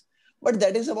reinforcements. But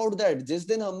that is about that. जिस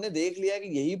दिन हमने देख लिया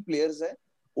कि यही प्लेयर्स है,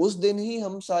 उस दिन ही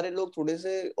हम सारे लोग थोड़े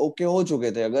से ओके हो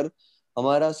चुके थे. अगर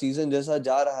हमारा सीजन जैसा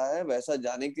जा रहा है वैसा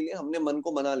जाने के लिए हमने मन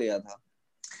को मना लिया था.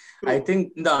 I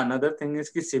think the another thing is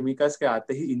कि सिमिकास के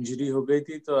आते ही इंजरी हो गई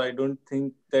थी, तो आई डोंट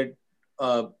थिंक दैट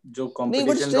जो नहीं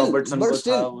बट कंपटीशन स्टिल रॉबर्टसन को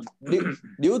था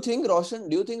डू यू थिंक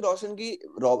रोशन की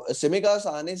सिमिकास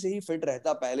आने से ही फिट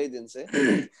रहता पहले दिन से?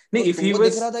 नहीं, तो इफ ही तुमको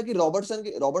दिख वाज, रहा था कि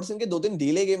रॉबर्टसन के 2-3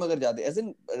 ढीले गेम अगर जाते, ऐसे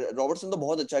रॉबर्टसन तो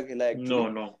बहुत अच्छा खेला है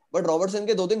एक्चुअली, No. बट रॉबर्टसन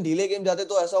के 2-3 ढीले गेम जाते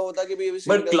तो ऐसा होता कि भाई बट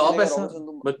सिमिकास खेलेगा, रॉबर्टसन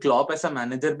तुम. क्लॉप ऐसा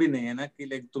मैनेजर भी नहीं है ना कि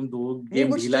लाइक तुम 2 नहीं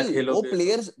गेम बट ढीला स्टिल वो खेलोगे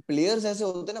तो प्लेयर्स ऐसे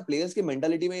होते हैं ना, प्लेयर्स की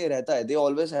मेंटालिटी में ये रहता है, they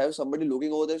always have somebody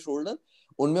looking over their shoulder.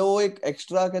 उनमें वो एक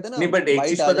एक्स्ट्रा कहते हैं ना नहीं. बट एक बाइट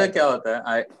चीज आ पता है जाता क्या है.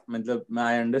 होता है, मतलब मैं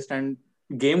आई अंडरस्टैंड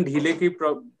गेम ढीले की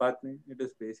बात नहीं, it is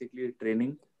basically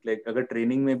training. Like अगर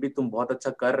ट्रेनिंग में भी तुम बहुत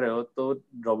अच्छा कर रहे हो तो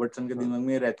रॉबर्टसन के दिमाग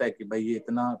में रहता है कि भाई ये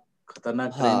इतना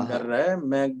खतरनाक ट्रेन कर रहा है,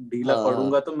 मैं ढीला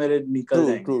पड़ूंगा तो मेरे निकल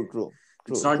जाएंगे.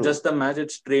 It's not just the match,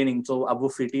 it's training. So अब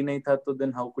वो fit ही नहीं था तो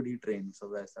then how could he train?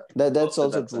 So वैसा. That's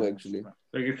also true actually.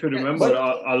 Like if you remember,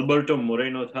 But Alberto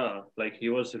Moreno था, like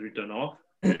he was written off.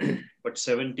 But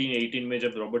 17-18 में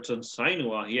जब Robertson sign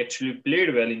हुआ, he actually played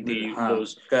well in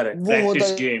those correct. वो होता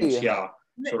practice games. ही है. Yeah.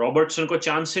 So Robertson को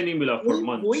chance ही नहीं मिला for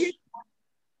months.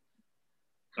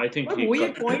 I think he वो ये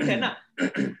cut. पॉइंट है ना.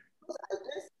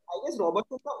 I guess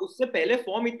रॉबर्टसन का उससे पहले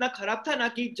फॉर्म इतना खराब था ना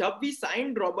कि जब भी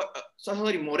साइंड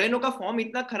मोरेनो का फॉर्म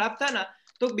इतना खराब था ना,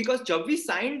 तो बिकॉज जब we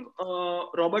signed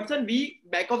Robertson, we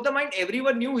back of the mind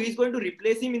everyone knew he is going to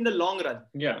replace him in the long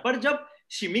run. पर जब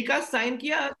शिमिकास साइन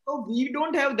किया तो we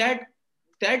don't have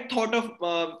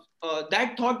that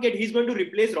thought that he's going to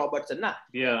replace Robertson na.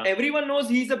 Yeah. Everyone knows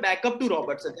he's a backup to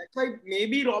Robertson. That's why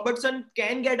maybe Robertson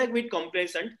can get a bit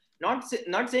complacent.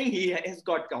 Not saying he has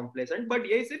got complacent, but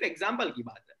ये सिर्फ example की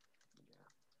बात है.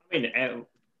 I mean,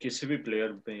 किसी भी player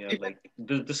पे यार, like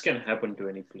this can happen to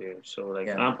any player. So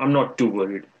like Yeah. I'm not too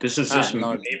worried. This is just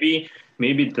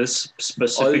maybe this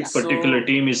specific particular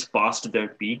team is past their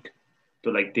peak.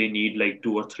 So like they need like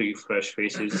 2 or 3 fresh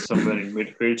faces somewhere in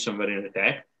midfield, somewhere in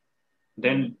attack.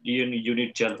 Then you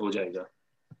need gel ho jayega.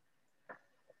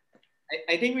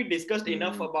 I think we discussed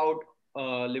enough about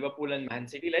Liverpool and Man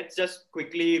City. Let's just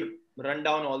quickly run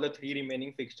down all the 3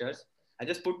 remaining fixtures. I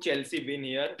just put Chelsea win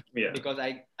here because I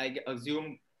assume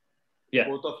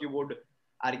both of you would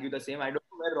argue the same. I don't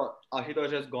know where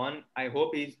Ashutosh has gone. I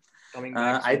hope he's coming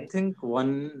back soon. I think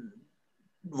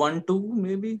 1-2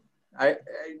 maybe.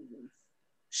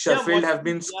 Sheffield have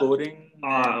been scoring.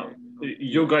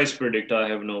 You guys predict. I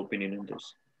have no opinion in this.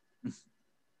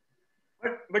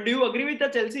 But do you agree with the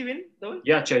Chelsea win, though?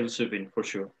 Yeah, Chelsea win for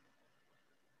sure.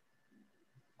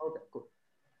 Okay, cool.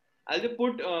 I'll just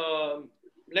put.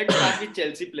 Let's start with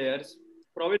Chelsea players.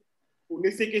 Probably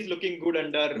Pulisic is looking good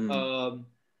under.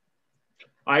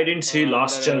 I didn't see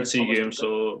last under, Chelsea Thomas game, Tuchel.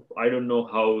 so I don't know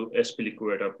how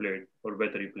Azpilicueta played or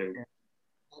whether he played.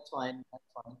 That's fine.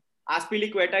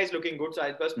 Azpilicueta is looking good, so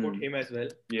I just put him as well.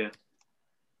 Yeah.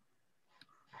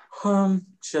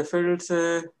 Sheffield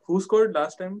से who scored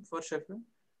last time for Sheffield?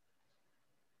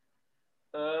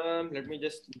 Let me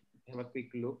just have a quick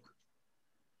look.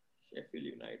 Sheffield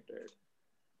United.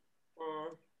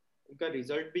 उनका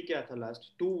result भी क्या था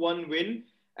last? 2-1 win,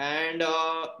 and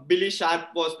Billy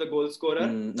Sharp was the goal scorer.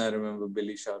 I remember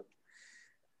Billy Sharp.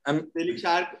 Billy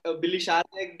Sharp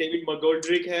है, David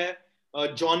McGoldrick है,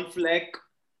 John Fleck,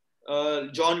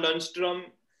 John Lundstrom.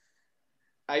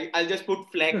 I'll just put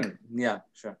Fleck. Yeah,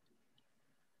 sure.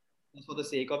 Just for the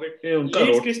sake of it. Yeah,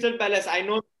 Leeds Crystal Palace. I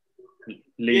know.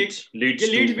 Leeds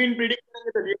win prediction.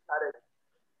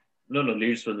 No,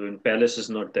 Leeds will win. Palace is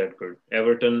not that good.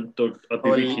 Everton तो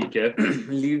अभी भी ठीक है.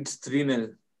 Leeds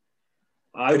 3-0.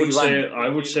 I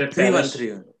would say 3-1.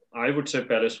 3-1. I would say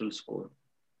Palace will score.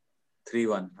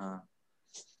 3-1.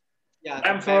 Yeah,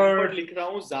 Bamford लिख रहा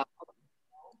हूँ.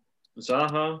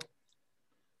 Zaha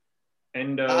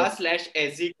and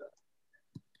 /Ezzy.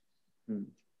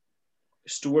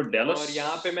 Stuart Dallas. और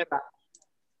यहाँ पे मैं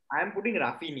I am putting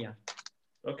Rafinha.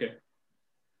 Okay.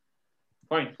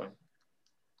 Fine.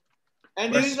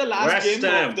 And this is the last game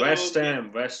of the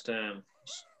West Ham.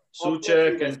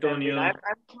 Suchek, Antonio.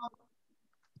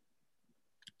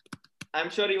 I'm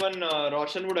sure even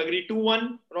Roshan would agree.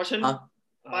 2-1, Roshan.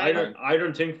 I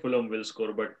don't think Fulham will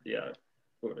score, but yeah,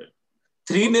 go ahead.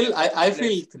 3-0. I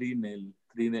feel 3-0.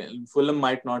 3-0. Fulham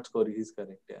might not score. He's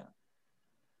correct. Yeah.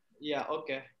 Yeah.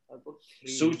 Okay. I'll put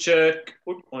 3. Suchek,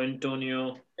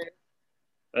 Antonio,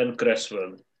 and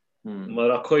Cresswell.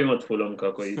 रखो ही मत Fulham का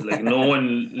कोई. Like no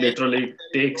one literally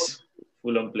takes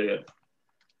Fulham player.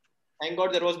 Thank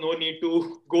God there was no need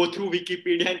to go through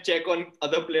Wikipedia and check on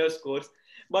other players' scores.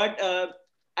 But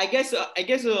I guess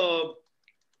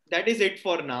that is it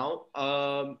for now.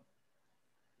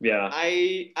 Yeah.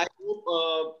 I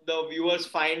hope the viewers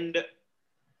find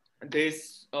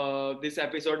this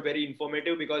episode very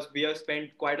informative, because we have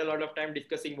spent quite a lot of time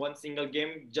discussing one single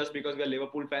game just because we are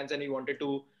Liverpool fans and we wanted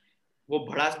to वो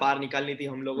भड़ास बाहर निकालनी थी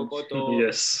हम लोगों को, तो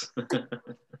yes.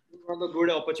 one of the good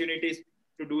opportunities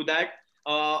to do that.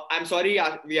 I'm sorry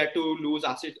we had to lose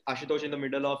Ashutosh in the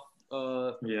middle of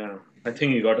yeah, I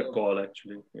think he got a call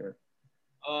actually. Yeah.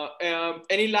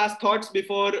 Any last thoughts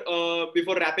before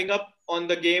wrapping up on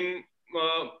the game,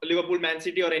 Liverpool Man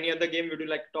City, or any other game would you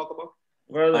like to talk about?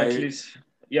 Well, at least,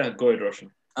 yeah, go ahead,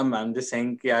 Roshan. I'm just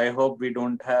saying I hope we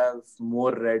don't have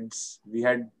more Reds. We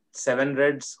had 7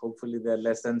 Reds. Hopefully they're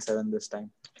less than 7 this time.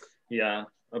 Yeah.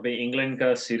 अभी England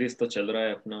का series तो चल रहा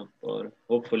है अपना, और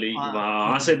hopefully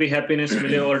वहां से भी हैप्पीनेस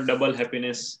मिले और डबल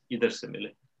हैप्पीनेस इधर से मिले.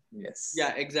 Yes.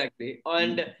 Yeah, exactly.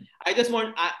 And I just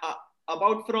want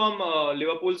about from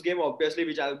Liverpool's game, obviously,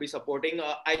 which I'll be supporting.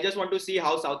 I just want to see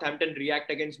how Southampton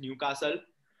react against Newcastle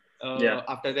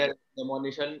after their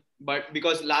demolition. But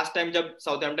because last time जब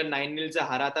Southampton 9-0 से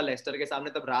हारा था Lester के सामने,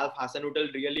 तब Ralph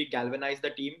Hasenhüttl really galvanized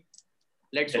the team.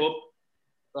 Let's hope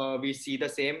we see the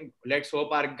same. Let's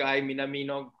hope our guy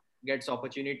Minamino gets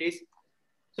opportunities.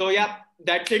 So yeah,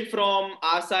 that's it from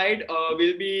our side.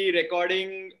 We'll be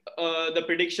recording the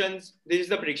predictions. This is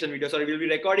the prediction video. Sorry, we'll be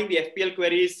recording the FPL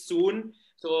queries soon.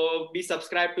 So be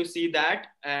subscribed to see that.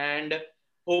 And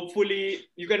hopefully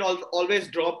you can always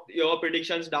drop your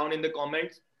predictions down in the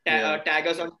comments. Tag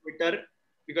us on Twitter.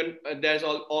 You can. There's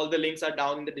all the links are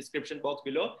down in the description box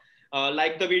below.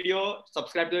 Like the video,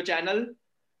 subscribe to the channel.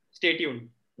 Stay tuned.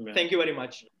 Yeah. Thank you very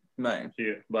much. Bye. See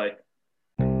you. Bye.